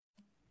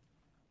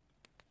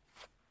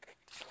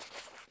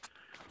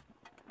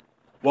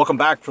Welcome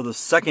back for the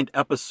second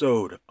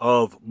episode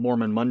of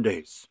Mormon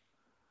Mondays.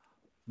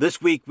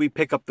 This week we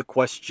pick up the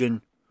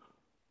question,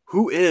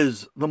 who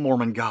is the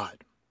Mormon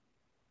God?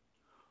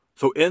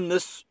 So in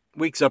this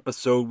week's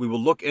episode, we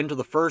will look into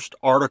the first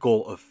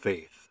article of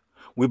faith.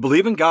 We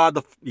believe in God,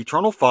 the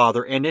eternal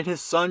Father, and in His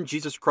Son,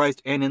 Jesus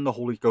Christ, and in the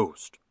Holy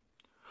Ghost.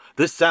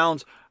 This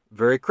sounds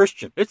very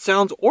Christian. It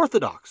sounds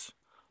orthodox.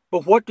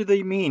 But what do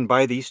they mean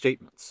by these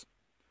statements?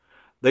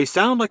 They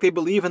sound like they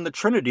believe in the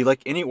Trinity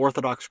like any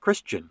Orthodox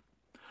Christian.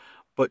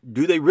 But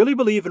do they really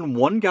believe in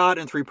one God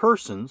in three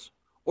persons,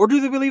 or do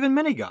they believe in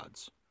many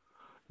gods?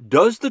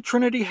 Does the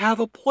Trinity have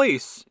a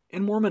place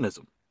in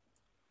Mormonism?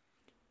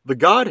 The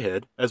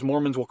Godhead, as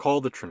Mormons will call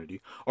the Trinity,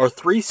 are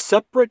three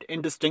separate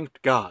and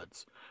distinct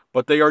gods,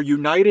 but they are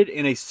united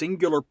in a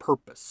singular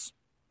purpose.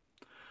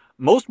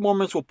 Most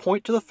Mormons will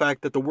point to the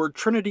fact that the word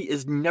Trinity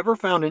is never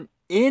found in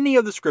any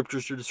of the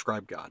scriptures to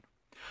describe God.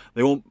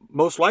 They will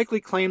most likely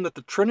claim that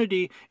the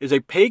Trinity is a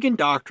pagan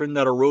doctrine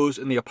that arose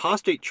in the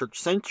apostate church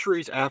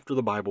centuries after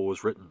the Bible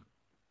was written.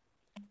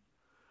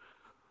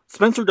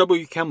 Spencer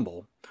W.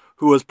 Kimball,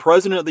 who was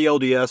president of the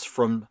LDS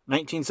from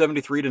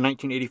 1973 to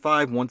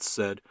 1985, once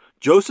said,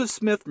 "Joseph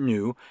Smith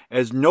knew,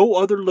 as no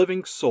other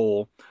living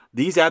soul,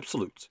 these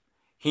absolutes.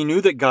 He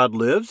knew that God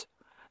lives,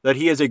 that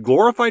He is a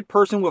glorified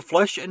person with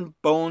flesh and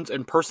bones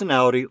and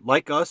personality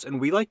like us and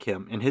we like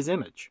Him in His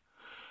image.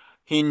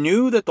 He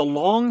knew that the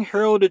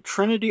long-heralded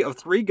trinity of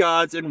three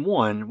gods in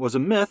one was a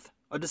myth,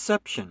 a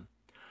deception.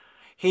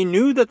 He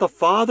knew that the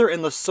Father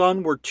and the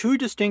Son were two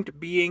distinct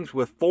beings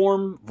with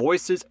form,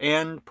 voices,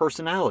 and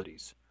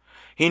personalities.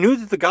 He knew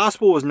that the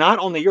gospel was not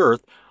on the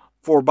earth,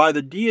 for by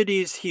the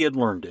deities he had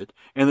learned it,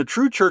 and the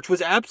true church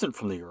was absent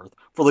from the earth,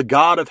 for the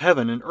God of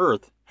heaven and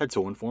earth had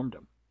so informed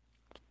him."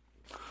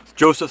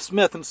 Joseph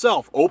Smith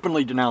himself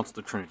openly denounced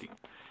the Trinity.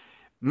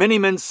 "Many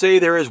men say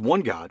there is one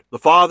God. The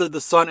Father,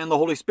 the Son, and the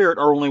Holy Spirit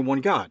are only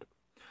one God.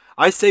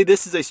 I say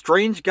this is a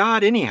strange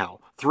God anyhow,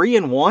 3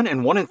 in 1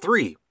 and 1 in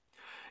 3.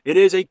 It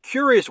is a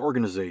curious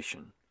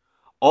organization.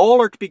 All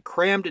are to be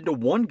crammed into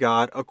one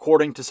God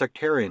according to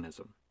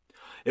sectarianism.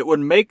 It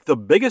would make the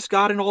biggest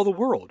God in all the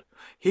world.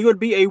 He would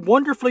be a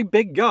wonderfully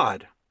big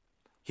God.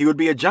 He would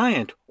be a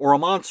giant or a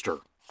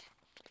monster."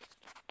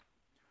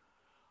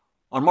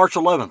 On March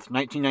 11th,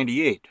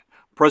 1998,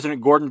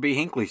 President Gordon B.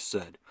 Hinckley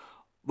said,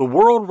 "The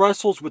world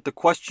wrestles with the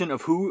question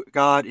of who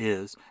God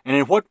is and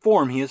in what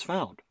form He is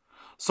found.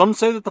 Some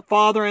say that the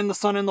Father and the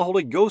Son and the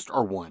Holy Ghost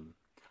are one.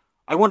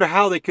 I wonder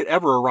how they could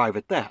ever arrive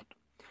at that.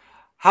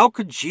 How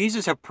could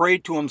Jesus have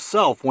prayed to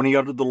Himself when He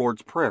uttered the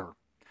Lord's Prayer?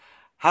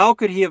 How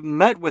could He have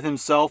met with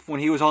Himself when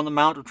He was on the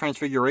Mount of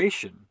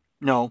Transfiguration?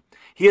 No,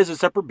 He is a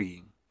separate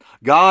being.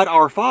 God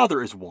our Father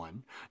is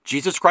one,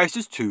 Jesus Christ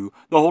is two,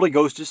 the Holy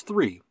Ghost is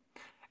three.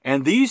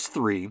 And these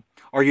three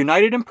are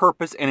united in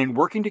purpose and in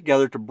working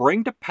together to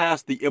bring to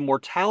pass the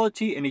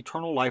immortality and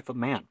eternal life of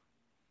man."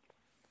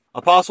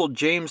 Apostle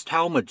James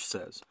Talmage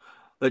says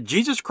that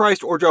Jesus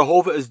Christ or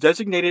Jehovah is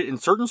designated in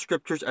certain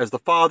scriptures as the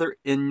Father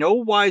in no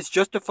wise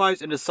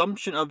justifies an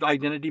assumption of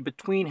identity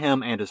between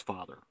Him and His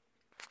Father.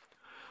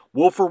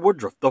 Wilford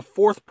Woodruff, the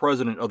fourth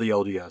president of the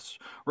LDS,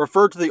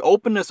 referred to the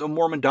openness of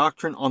Mormon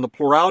doctrine on the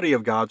plurality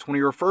of gods when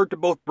he referred to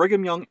both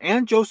Brigham Young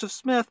and Joseph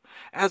Smith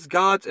as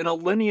gods in a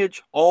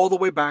lineage all the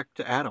way back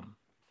to Adam.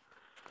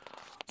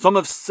 Some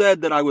have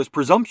said that I was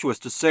presumptuous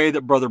to say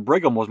that Brother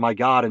Brigham was my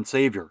God and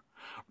Savior.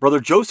 Brother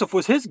Joseph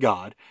was his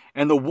God,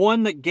 and the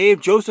one that gave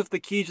Joseph the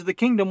keys of the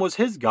kingdom was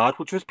his God,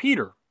 which was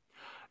Peter.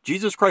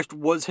 Jesus Christ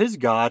was his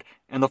God,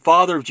 and the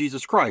father of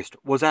Jesus Christ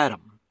was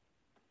Adam.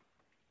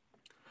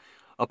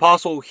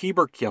 Apostle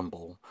Heber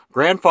Kimball,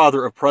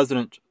 grandfather of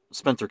President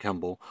Spencer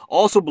Kimball,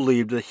 also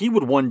believed that he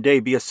would one day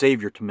be a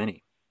savior to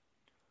many.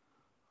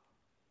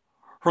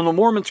 From the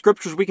Mormon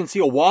scriptures, we can see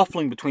a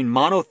waffling between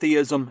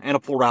monotheism and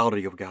a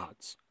plurality of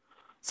gods.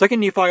 2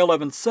 Nephi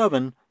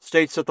 11:7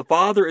 states that the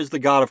Father is the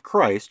God of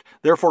Christ,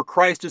 therefore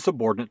Christ is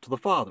subordinate to the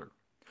Father.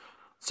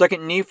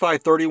 2 Nephi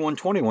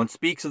 31:21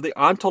 speaks of the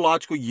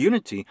ontological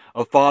unity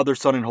of Father,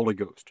 Son, and Holy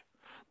Ghost.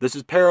 This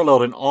is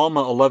paralleled in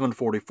Alma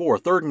 11:44,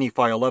 3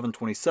 Nephi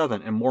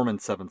 11:27, and Mormon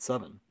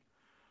 7:7.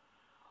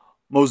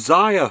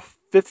 Mosiah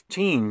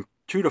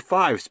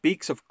 15:2-5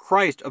 speaks of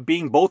Christ of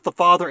being both the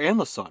Father and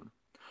the Son.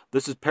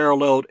 This is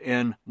paralleled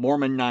in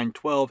Mormon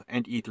 9:12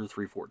 and Ether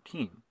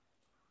 3:14.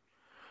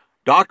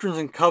 Doctrines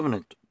and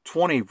Covenant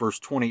 20 verse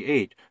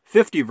 28,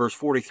 50 verse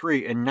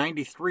 43, and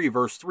 93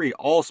 verse 3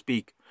 all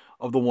speak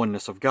of the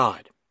oneness of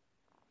God.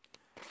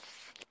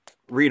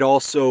 Read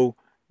also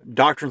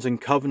Doctrines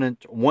and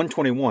Covenant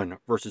 121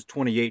 verses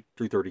 28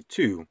 through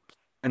 32,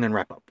 and then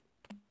wrap up.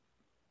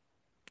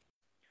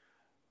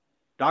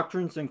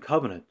 Doctrines and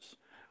Covenants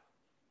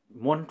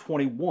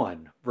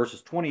 121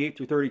 verses 28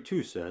 through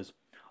 32 says,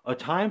 "A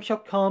time shall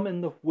come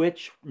in the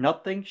which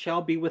nothing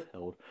shall be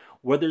withheld,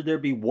 whether there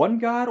be one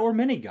God or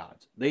many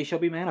gods, they shall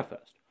be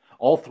manifest.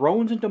 All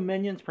thrones and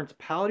dominions,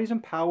 principalities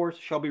and powers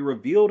shall be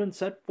revealed and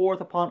set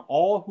forth upon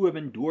all who have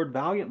endured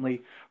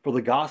valiantly for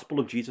the gospel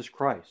of Jesus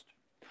Christ.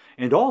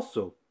 And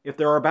also If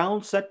there are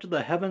bounds set to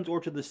the heavens or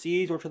to the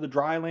seas or to the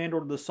dry land or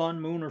to the sun,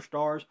 moon, or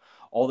stars,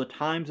 all the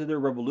times of their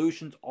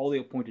revolutions, all the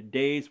appointed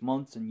days,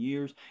 months, and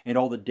years, and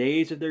all the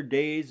days of their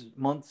days,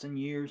 months, and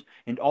years,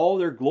 and all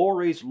their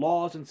glories,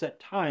 laws, and set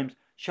times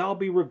shall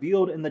be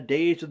revealed in the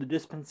days of the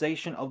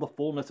dispensation of the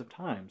fullness of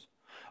times,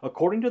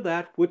 according to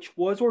that which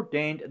was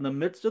ordained in the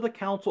midst of the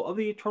counsel of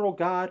the eternal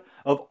God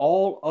of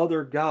all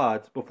other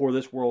gods before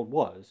this world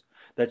was,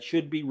 that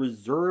should be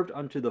reserved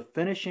unto the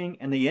finishing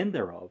and the end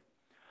thereof,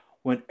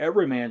 when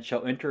every man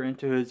shall enter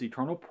into his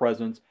eternal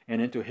presence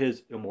and into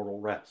his immortal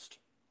rest.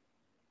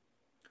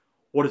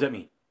 What does that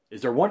mean?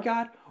 Is there one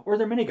God or are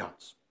there many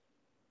gods?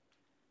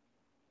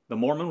 The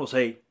Mormon will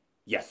say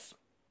yes,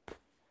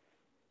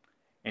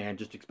 and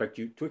just expect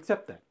you to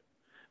accept that.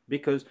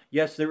 Because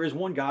yes, there is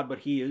one God, but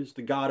he is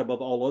the God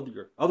above all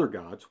other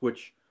gods,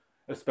 which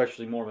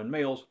especially Mormon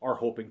males are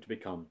hoping to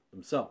become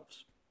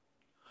themselves.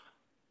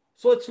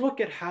 So let's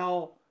look at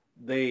how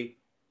they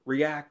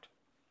react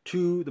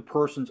to the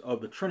persons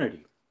of the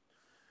Trinity.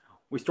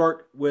 We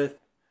start with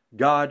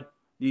God,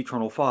 the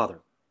Eternal Father.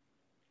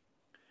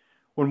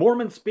 When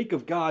Mormons speak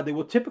of God, they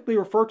will typically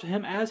refer to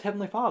him as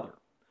Heavenly Father.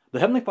 The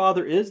Heavenly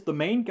Father is the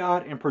main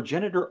God and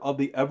progenitor of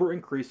the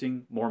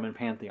ever-increasing Mormon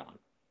pantheon.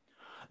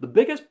 The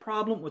biggest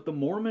problem with the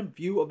Mormon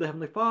view of the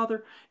Heavenly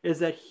Father is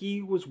that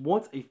he was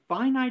once a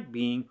finite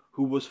being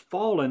who was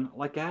fallen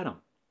like Adam.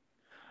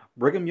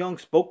 Brigham Young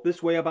spoke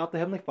this way about the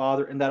Heavenly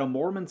Father, and that a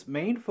Mormon's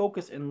main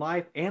focus in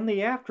life and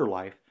the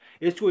afterlife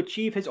is to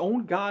achieve his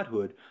own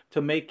godhood,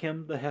 to make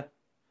him the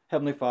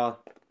Heavenly Father,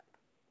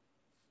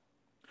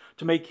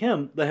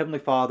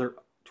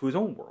 to his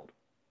own world.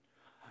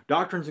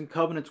 Doctrines and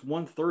Covenants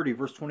 130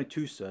 verse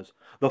 22 says,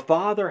 "The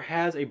Father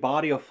has a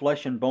body of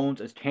flesh and bones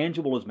as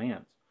tangible as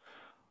man's.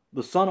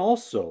 The Son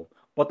also,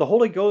 but the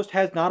Holy Ghost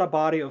has not a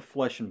body of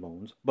flesh and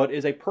bones, but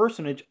is a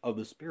personage of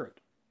the Spirit."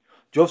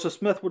 Joseph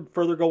Smith would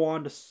further go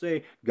on to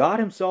say, "God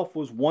himself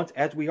was once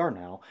as we are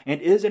now,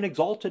 and is an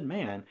exalted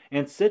man,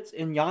 and sits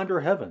in yonder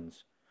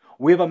heavens.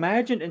 We have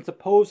imagined and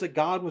supposed that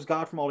God was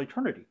God from all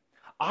eternity.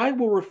 I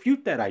will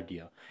refute that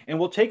idea, and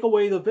will take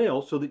away the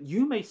veil, so that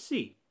you may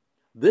see.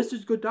 This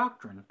is good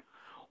doctrine.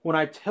 When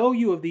I tell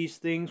you of these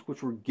things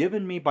which were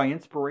given me by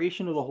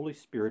inspiration of the Holy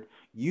Spirit,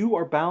 you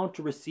are bound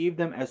to receive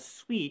them as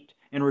sweet,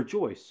 and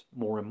rejoice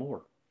more and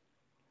more."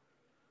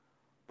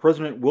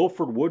 President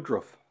Wilford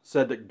Woodruff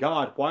said that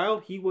God, while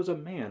he was a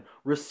man,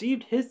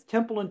 received his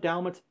temple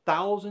endowments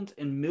thousands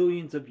and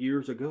millions of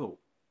years ago.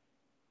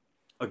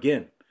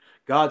 Again,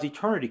 God's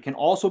eternity can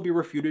also be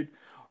refuted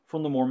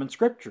from the Mormon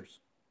scriptures.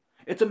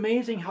 It's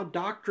amazing how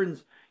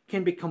doctrines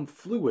can become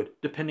fluid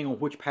depending on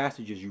which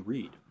passages you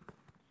read.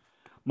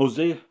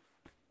 Mosiah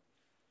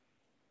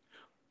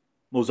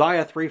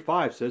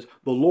 3:5 says,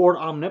 "The Lord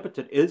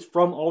omnipotent is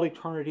from all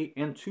eternity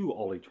and to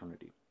all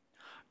eternity."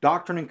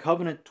 Doctrine and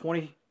Covenant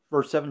 20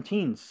 verse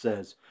 17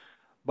 says,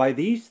 "By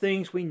these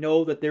things we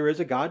know that there is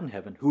a God in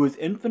heaven, who is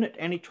infinite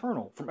and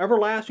eternal, from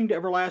everlasting to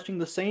everlasting,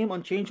 the same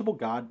unchangeable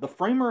God, the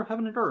framer of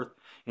heaven and earth,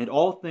 and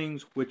all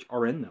things which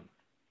are in them."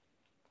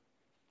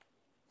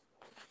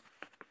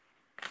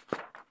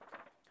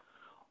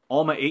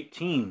 Alma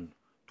 18,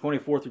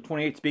 24 through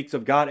 28 speaks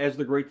of God as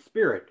the Great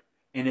Spirit,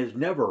 and has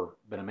never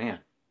been a man.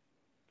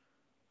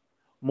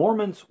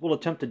 Mormons will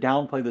attempt to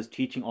downplay this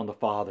teaching on the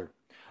Father.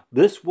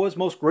 This was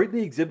most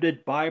greatly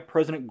exhibited by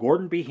President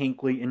Gordon B.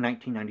 Hinckley in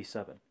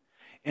 1997.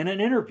 In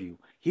an interview,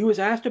 he was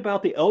asked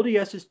about the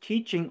LDS's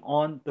teaching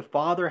on the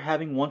Father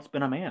having once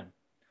been a man.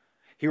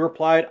 He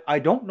replied, "I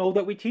don't know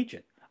that we teach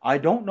it. I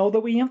don't know that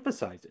we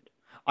emphasize it.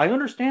 I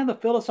understand the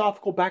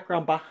philosophical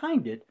background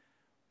behind it,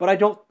 but I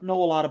don't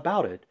know a lot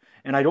about it,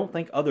 and I don't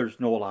think others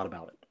know a lot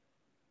about it."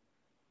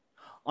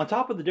 On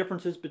top of the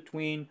differences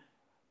between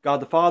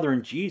God the Father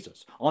and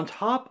Jesus, on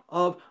top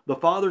of the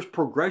Father's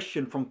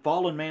progression from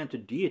fallen man to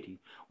deity,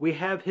 we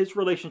have his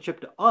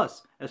relationship to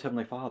us as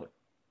Heavenly Father.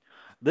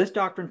 This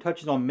doctrine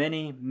touches on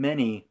many,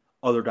 many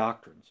other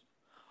doctrines.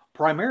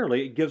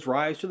 Primarily, it gives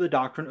rise to the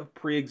doctrine of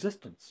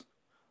pre-existence.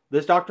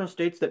 This doctrine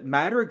states that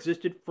matter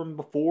existed from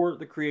before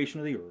the creation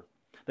of the earth,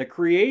 that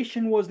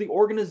creation was the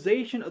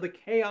organization of the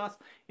chaos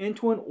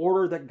into an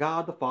order that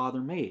God the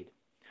Father made,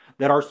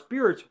 that our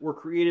spirits were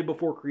created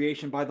before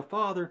creation by the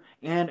Father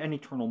and an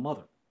eternal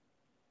Mother.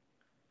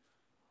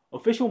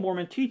 Official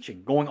Mormon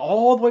teaching, going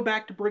all the way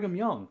back to Brigham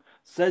Young,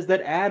 says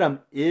that Adam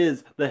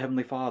is the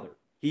Heavenly Father.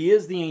 He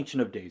is the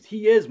Ancient of Days.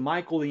 He is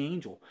Michael the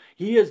Angel.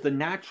 He is the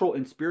natural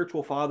and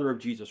spiritual father of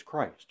Jesus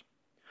Christ.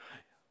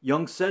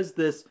 Young says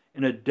this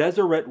in a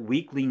Deseret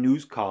Weekly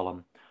news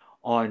column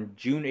on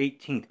June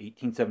 18,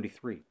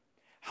 1873.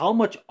 How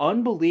much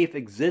unbelief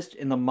exists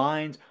in the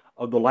minds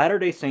of the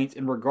Latter-day Saints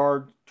in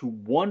regard to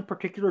one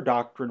particular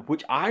doctrine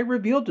which I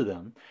revealed to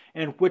them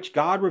and which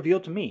God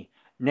revealed to me,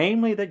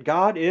 namely that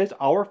God is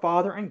our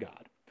Father and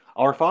God.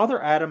 Our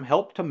father Adam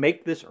helped to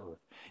make this earth.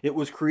 It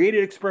was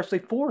created expressly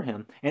for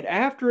him, and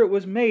after it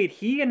was made,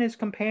 he and his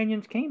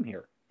companions came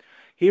here.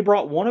 He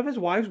brought one of his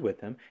wives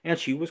with him, and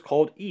she was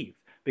called Eve,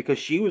 because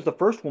she was the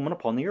first woman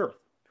upon the earth.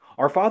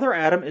 Our father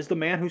Adam is the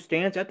man who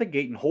stands at the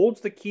gate and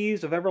holds the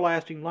keys of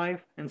everlasting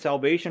life and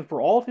salvation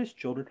for all of his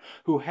children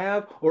who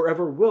have or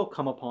ever will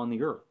come upon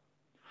the earth.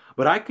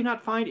 But I could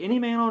not find any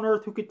man on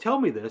earth who could tell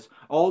me this,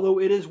 although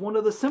it is one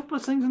of the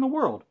simplest things in the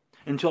world,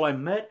 until I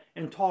met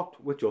and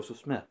talked with Joseph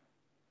Smith.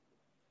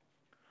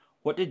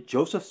 What did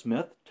Joseph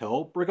Smith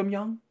tell Brigham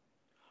Young?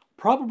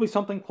 Probably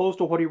something close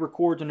to what he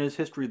records in his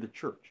History of the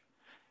Church.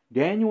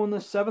 Daniel in the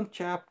 7th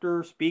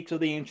chapter speaks of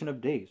the Ancient of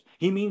Days.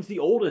 He means the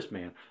oldest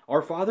man.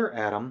 Our father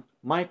Adam,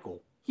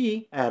 Michael.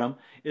 He, Adam,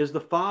 is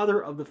the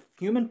father of the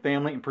human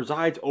family and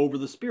presides over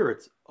the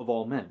spirits of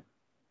all men.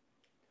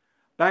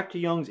 Back to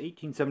Young's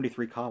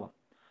 1873 column.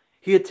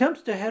 He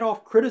attempts to head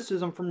off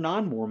criticism from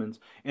non-Mormons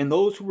and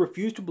those who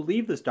refuse to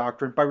believe this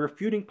doctrine by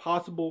refuting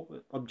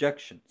possible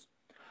objections.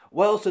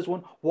 Well, says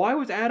one, why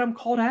was Adam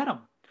called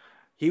Adam?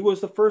 He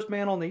was the first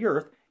man on the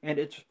earth and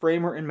its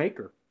framer and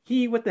maker.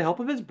 He, with the help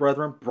of his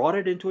brethren, brought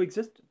it into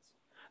existence.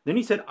 Then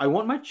he said, I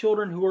want my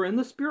children who are in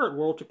the spirit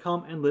world to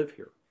come and live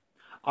here.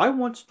 I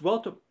once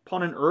dwelt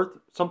upon an earth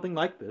something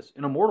like this,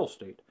 in a mortal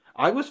state.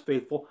 I was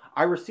faithful.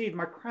 I received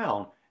my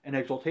crown and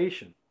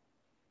exaltation.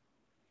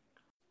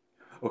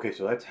 Okay,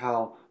 so that's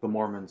how the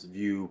Mormons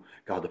view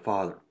God the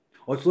Father.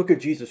 Let's look at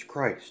Jesus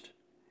Christ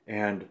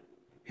and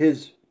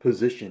his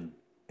position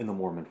in the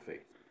Mormon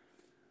faith.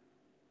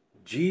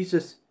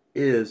 Jesus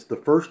is the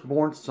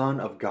firstborn son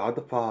of God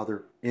the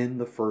Father in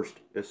the first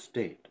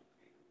estate.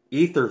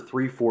 Ether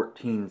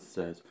 3:14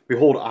 says,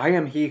 Behold, I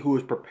am he who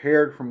is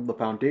prepared from the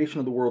foundation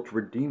of the world to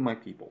redeem my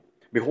people.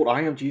 Behold,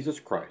 I am Jesus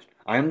Christ.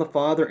 I am the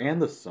Father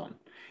and the Son.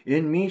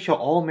 In me shall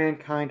all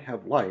mankind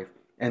have life,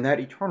 and that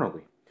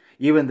eternally,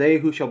 even they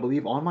who shall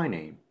believe on my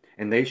name,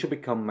 and they shall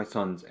become my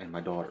sons and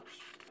my daughters.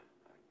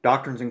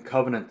 Doctrines and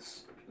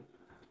Covenants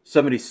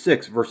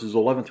 76 verses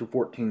 11 through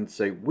 14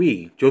 say,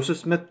 We, Joseph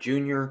Smith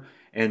Jr.,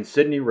 and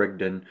Sidney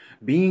Rigdon,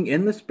 being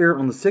in the Spirit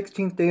on the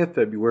 16th day of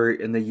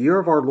February, in the year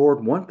of our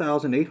Lord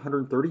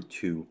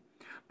 1832,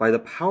 by the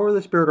power of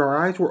the Spirit our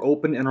eyes were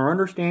opened and our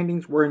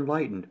understandings were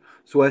enlightened,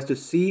 so as to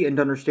see and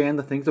understand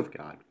the things of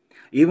God,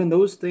 even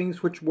those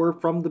things which were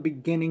from the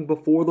beginning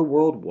before the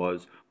world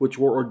was, which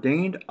were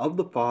ordained of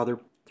the Father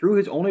through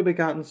his only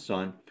begotten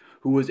Son,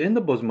 who was in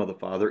the bosom of the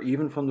Father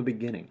even from the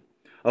beginning,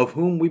 of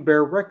whom we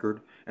bear record,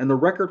 and the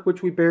record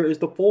which we bear is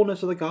the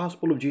fullness of the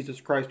gospel of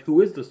Jesus Christ,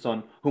 who is the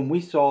Son, whom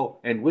we saw,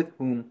 and with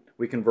whom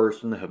we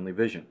conversed in the heavenly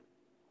vision.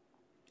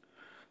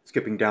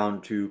 Skipping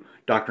down to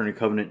Doctrine and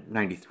Covenant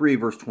 93,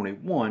 verse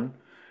 21,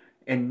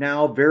 And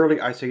now verily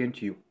I say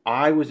unto you,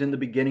 I was in the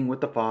beginning with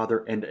the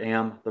Father, and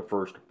am the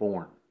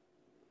firstborn.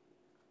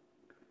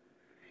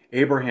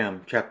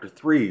 Abraham chapter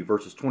 3,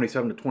 verses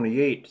 27 to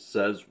 28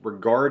 says,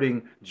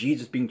 regarding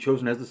Jesus being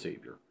chosen as the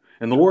Savior,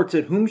 And the Lord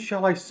said, Whom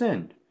shall I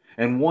send?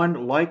 And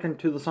one like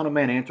unto the Son of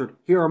Man answered,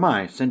 Here am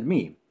I, send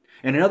me.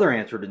 And another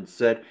answered and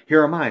said,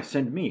 Here am I,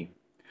 send me.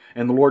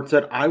 And the Lord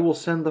said, I will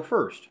send the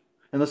first.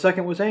 And the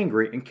second was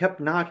angry, and kept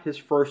not his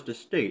first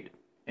estate.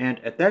 And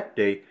at that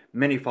day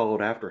many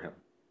followed after him.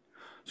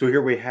 So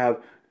here we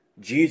have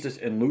Jesus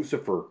and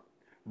Lucifer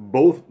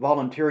both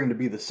volunteering to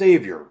be the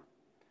Savior,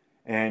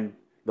 and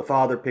the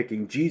Father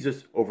picking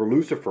Jesus over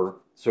Lucifer.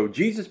 So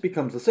Jesus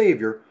becomes the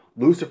Savior,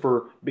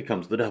 Lucifer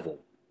becomes the devil.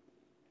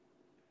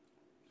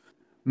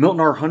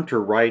 Milton R.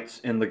 Hunter writes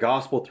in The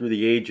Gospel Through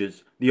the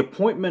Ages, the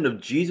appointment of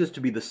Jesus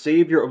to be the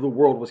Savior of the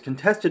world was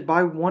contested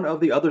by one of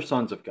the other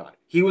sons of God.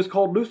 He was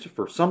called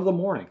Lucifer, son of the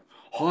morning.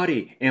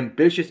 Haughty,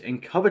 ambitious,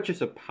 and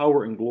covetous of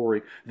power and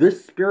glory,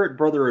 this spirit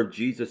brother of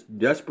Jesus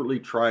desperately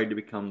tried to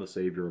become the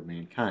Savior of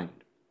mankind.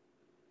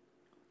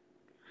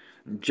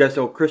 Jess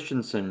L.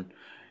 Christensen,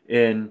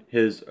 in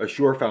his A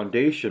Sure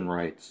Foundation,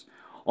 writes,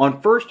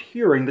 On first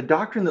hearing, the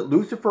doctrine that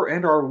Lucifer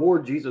and our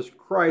Lord Jesus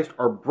Christ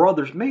are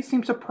brothers may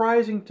seem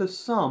surprising to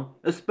some,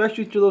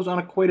 especially to those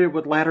unacquainted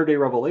with latter-day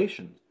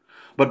revelations.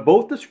 But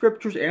both the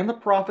Scriptures and the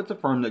prophets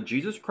affirm that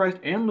Jesus Christ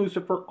and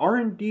Lucifer are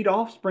indeed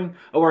offspring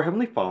of our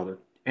Heavenly Father,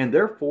 and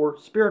therefore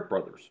spirit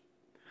brothers.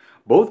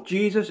 Both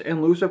Jesus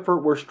and Lucifer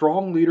were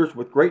strong leaders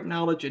with great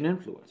knowledge and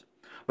influence.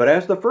 But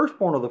as the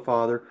firstborn of the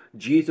Father,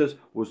 Jesus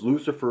was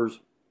Lucifer's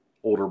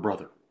older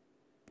brother.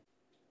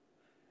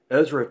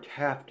 Ezra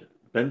Taft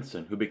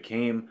Benson, who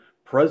became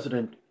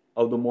president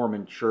of the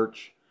Mormon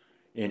Church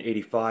in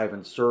 85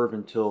 and served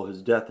until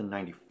his death in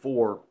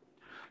 94,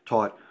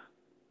 taught,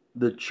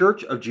 The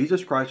Church of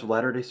Jesus Christ of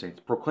Latter-day Saints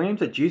proclaims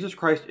that Jesus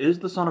Christ is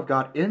the Son of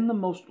God in the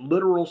most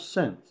literal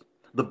sense.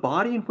 The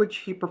body in which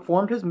he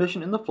performed his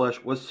mission in the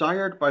flesh was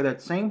sired by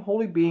that same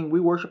holy being we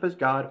worship as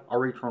God,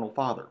 our eternal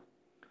Father.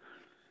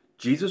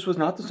 Jesus was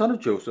not the son of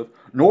Joseph,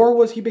 nor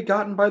was he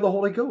begotten by the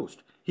Holy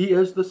Ghost. He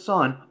is the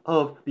Son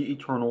of the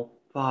eternal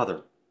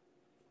Father.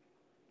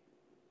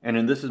 And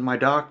in This Is My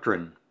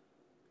Doctrine,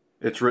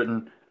 it's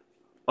written,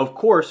 Of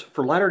course,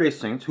 for Latter-day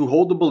Saints who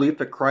hold the belief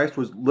that Christ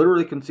was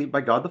literally conceived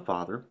by God the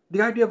Father,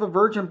 the idea of a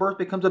virgin birth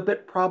becomes a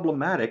bit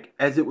problematic,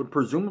 as it would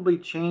presumably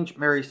change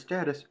Mary's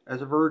status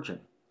as a virgin.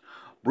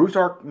 Bruce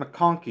R.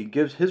 McConkie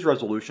gives his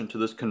resolution to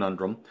this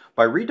conundrum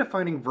by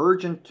redefining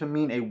virgin to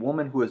mean a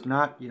woman who has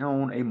not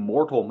known a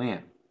mortal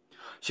man.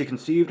 She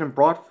conceived and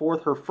brought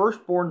forth her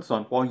firstborn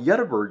son while yet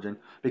a virgin,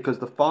 because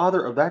the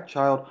father of that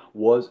child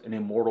was an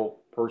immortal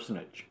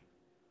personage.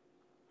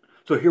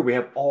 So here we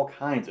have all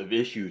kinds of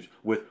issues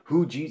with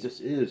who Jesus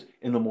is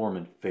in the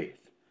Mormon faith.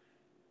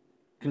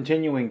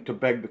 Continuing to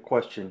beg the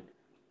question,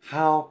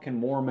 how can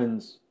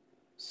Mormons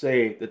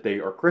say that they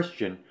are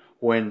Christian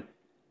when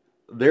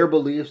their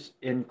beliefs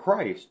in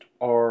Christ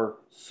are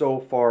so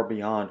far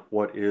beyond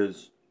what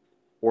is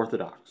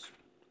Orthodox?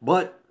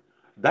 But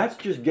that's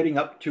just getting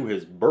up to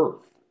his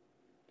birth.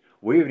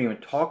 We haven't even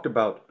talked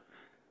about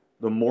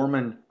the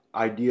Mormon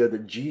idea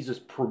that Jesus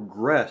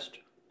progressed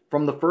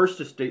from the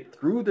first estate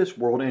through this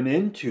world and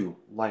into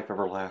life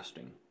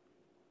everlasting.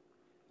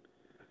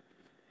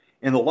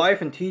 In the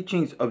life and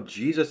teachings of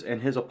Jesus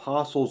and his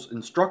apostles'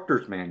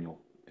 instructor's manual,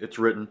 it's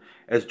written,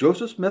 as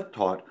Joseph Smith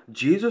taught,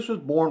 Jesus was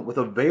born with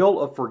a veil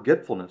of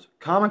forgetfulness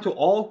common to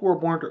all who are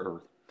born to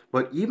earth.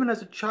 But even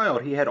as a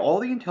child, he had all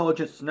the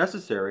intelligence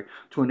necessary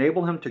to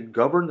enable him to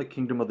govern the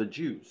kingdom of the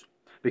Jews,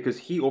 because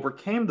he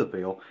overcame the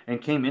veil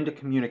and came into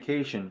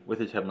communication with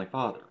his heavenly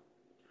Father.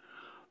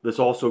 This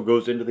also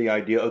goes into the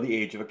idea of the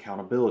age of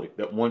accountability,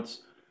 that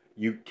once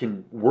you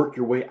can work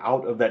your way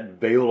out of that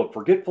veil of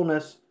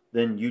forgetfulness,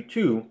 then you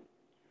too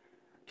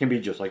can be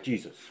just like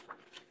Jesus.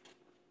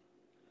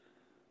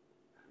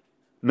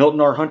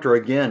 Milton R. Hunter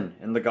again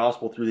in the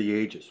Gospel Through the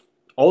Ages.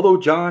 Although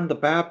John the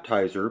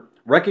Baptizer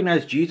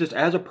recognized Jesus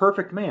as a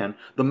perfect man,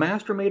 the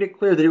Master made it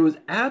clear that it was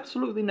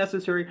absolutely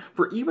necessary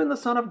for even the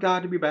Son of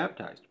God to be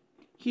baptized.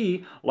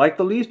 He, like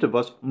the least of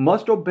us,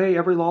 must obey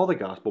every law of the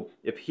gospel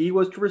if he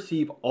was to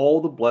receive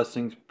all the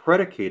blessings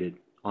predicated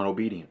on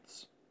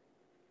obedience.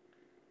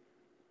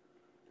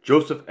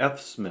 Joseph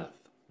F. Smith,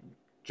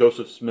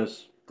 Joseph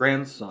Smith's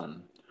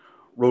grandson,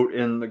 wrote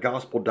in the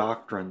Gospel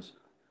Doctrines,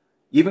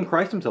 even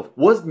Christ himself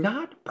was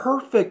not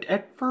perfect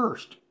at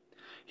first.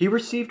 He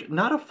received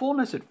not a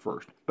fullness at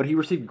first, but he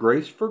received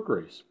grace for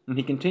grace, and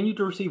he continued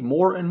to receive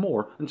more and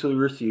more until he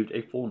received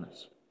a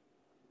fullness.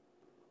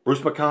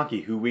 Bruce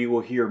McConkie, who we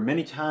will hear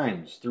many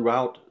times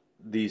throughout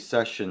these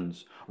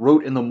sessions,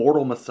 wrote in The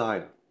Mortal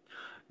Messiah,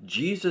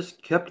 Jesus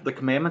kept the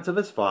commandments of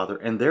his Father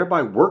and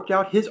thereby worked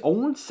out his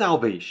own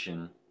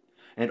salvation,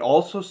 and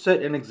also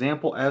set an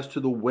example as to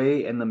the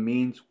way and the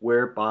means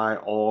whereby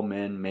all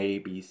men may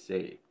be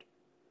saved.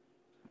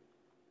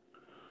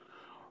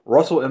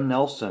 Russell M.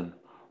 Nelson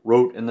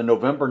wrote in the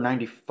November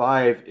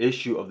 95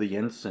 issue of the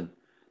Ensign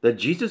that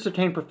Jesus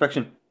attained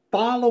perfection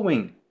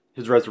following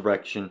his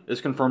resurrection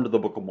is confirmed in the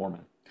Book of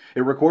Mormon.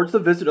 It records the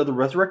visit of the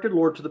resurrected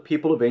Lord to the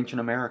people of ancient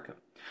America.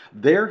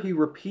 There he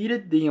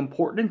repeated the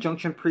important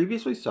injunction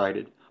previously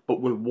cited,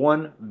 but with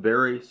one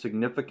very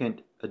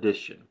significant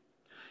addition.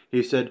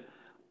 He said,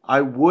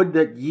 I would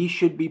that ye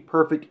should be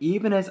perfect,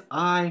 even as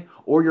I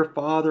or your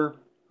Father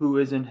who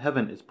is in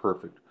heaven is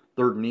perfect.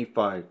 3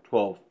 Nephi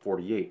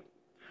 12:48.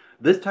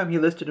 This time he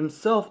listed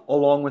himself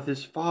along with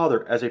his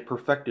Father as a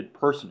perfected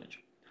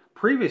personage.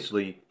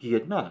 Previously he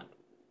had not.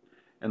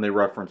 And they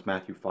reference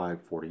Matthew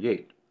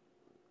 5:48.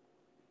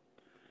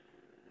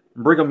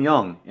 Brigham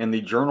Young in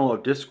the Journal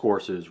of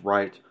Discourses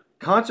writes,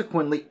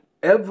 consequently,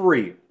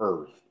 every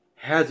earth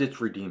has its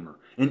Redeemer,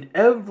 and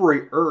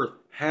every earth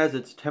has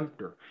its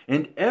tempter,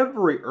 and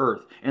every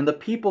earth and the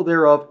people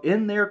thereof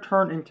in their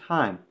turn and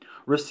time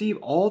receive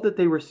all that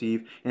they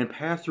receive and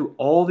pass through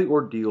all the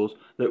ordeals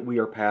that we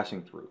are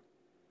passing through.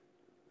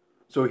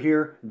 So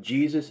here,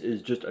 Jesus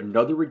is just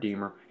another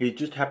Redeemer. He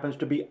just happens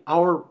to be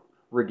our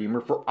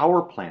Redeemer for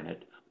our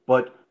planet,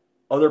 but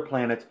other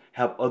planets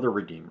have other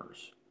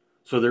Redeemers.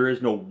 So there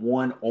is no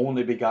one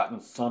only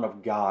begotten Son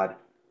of God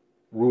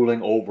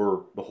ruling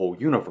over the whole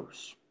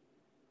universe.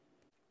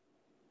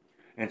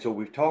 And so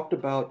we've talked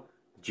about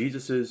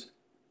Jesus'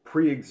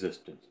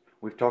 pre-existence.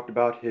 We've talked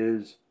about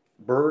his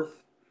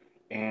birth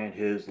and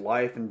his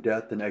life and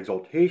death and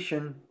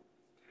exaltation.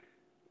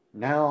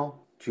 Now,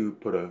 to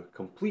put a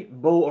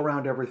complete bow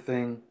around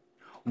everything,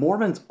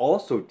 Mormons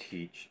also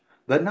teach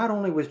that not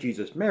only was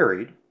Jesus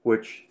married,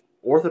 which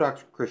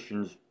Orthodox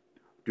Christians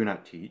do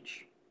not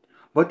teach,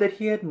 but that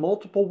he had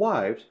multiple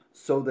wives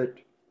so that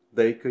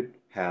they could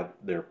have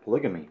their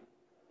polygamy.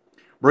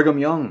 Brigham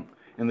Young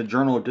in the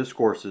Journal of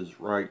Discourses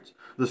writes,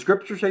 the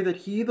scriptures say that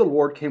he, the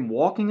Lord, came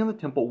walking in the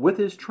temple with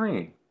his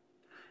train.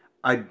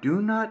 I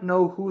do not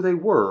know who they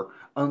were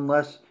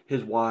unless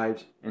his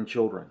wives and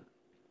children.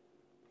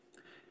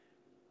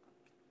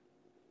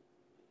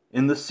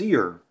 In the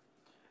Seer,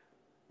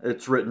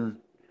 it's written,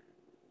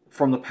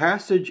 from the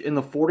passage in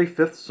the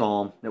 45th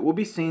Psalm, it will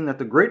be seen that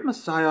the great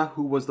Messiah,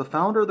 who was the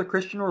founder of the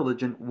Christian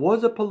religion,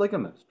 was a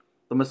polygamist.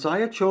 The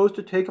Messiah chose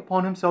to take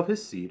upon himself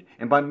his seed,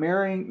 and by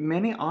marrying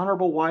many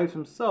honorable wives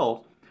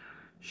himself,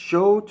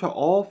 show to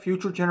all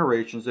future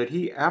generations that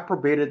he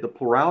approbated the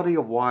plurality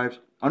of wives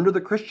under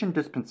the Christian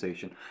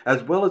dispensation,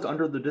 as well as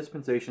under the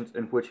dispensations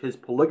in which his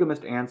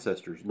polygamist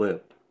ancestors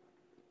lived.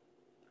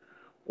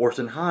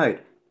 Orson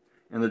Hyde,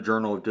 in the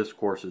Journal of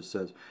Discourses,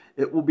 says,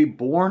 it will be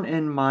borne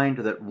in mind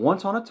that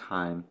once on a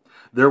time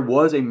there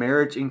was a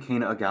marriage in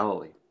Cana of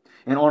Galilee.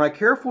 And on a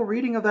careful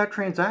reading of that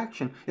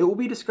transaction, it will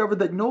be discovered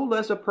that no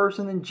less a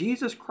person than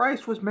Jesus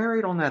Christ was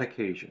married on that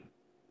occasion.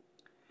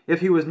 If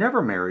he was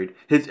never married,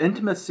 his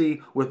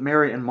intimacy with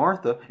Mary and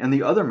Martha, and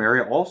the other Mary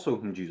also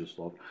whom Jesus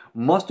loved,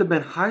 must have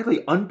been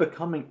highly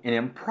unbecoming and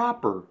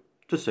improper,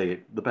 to say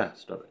it the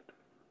best of it.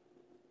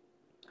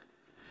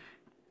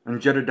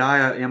 And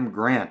Jedediah M.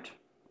 Grant,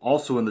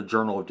 also in the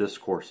Journal of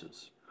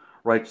Discourses,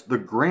 writes, "The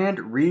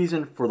grand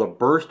reason for the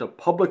burst of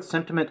public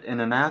sentiment and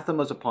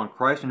anathemas upon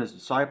Christ and his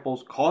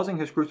disciples causing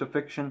his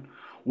crucifixion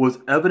was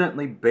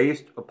evidently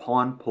based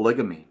upon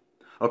polygamy,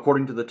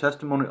 according to the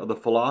testimony of the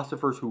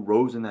philosophers who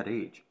rose in that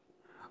age.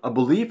 A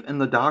belief in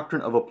the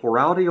doctrine of a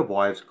plurality of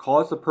wives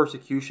caused the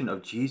persecution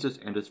of Jesus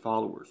and his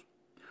followers.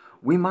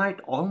 We might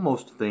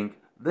almost think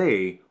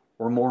they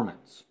were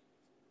Mormons."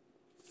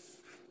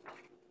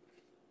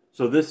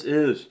 So this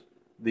is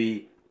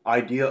the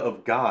idea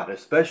of God,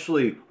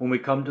 especially when we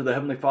come to the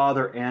Heavenly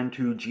Father and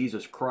to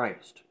Jesus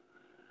Christ.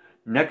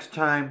 Next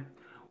time,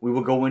 we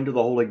will go into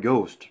the Holy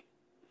Ghost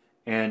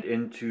and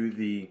into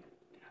the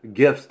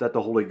gifts that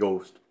the Holy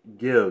Ghost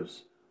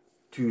gives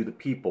to the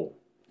people.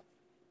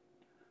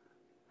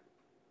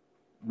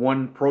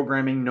 One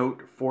programming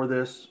note for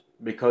this,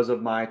 because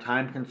of my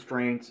time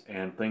constraints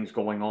and things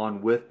going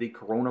on with the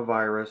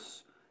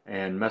coronavirus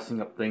and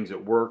messing up things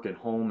at work and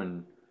home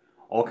and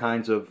all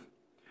kinds of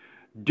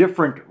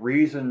different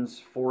reasons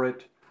for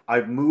it,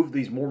 I've moved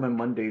these Mormon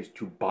Mondays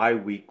to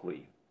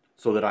bi-weekly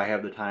so that I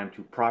have the time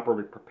to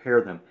properly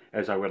prepare them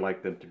as I would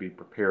like them to be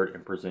prepared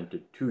and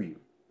presented to you.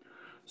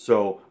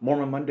 So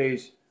Mormon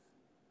Mondays,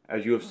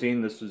 as you have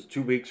seen, this is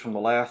 2 weeks from the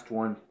last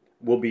one,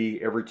 will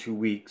be every 2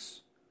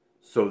 weeks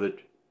so that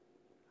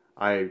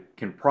I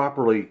can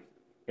properly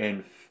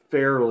and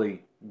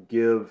fairly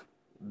give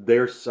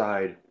their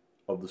side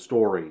of the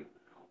story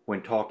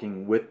when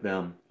talking with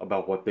them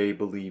about what they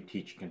believe,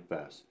 teach, and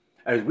confess,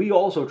 as we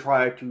also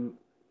try to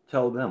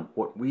tell them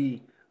what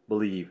we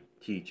believe,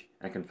 teach,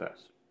 and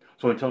confess.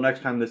 So until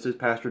next time, this is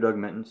Pastor Doug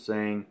Minton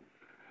saying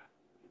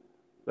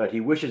that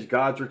he wishes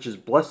God's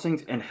richest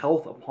blessings and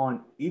health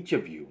upon each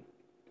of you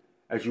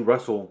as you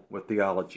wrestle with theology.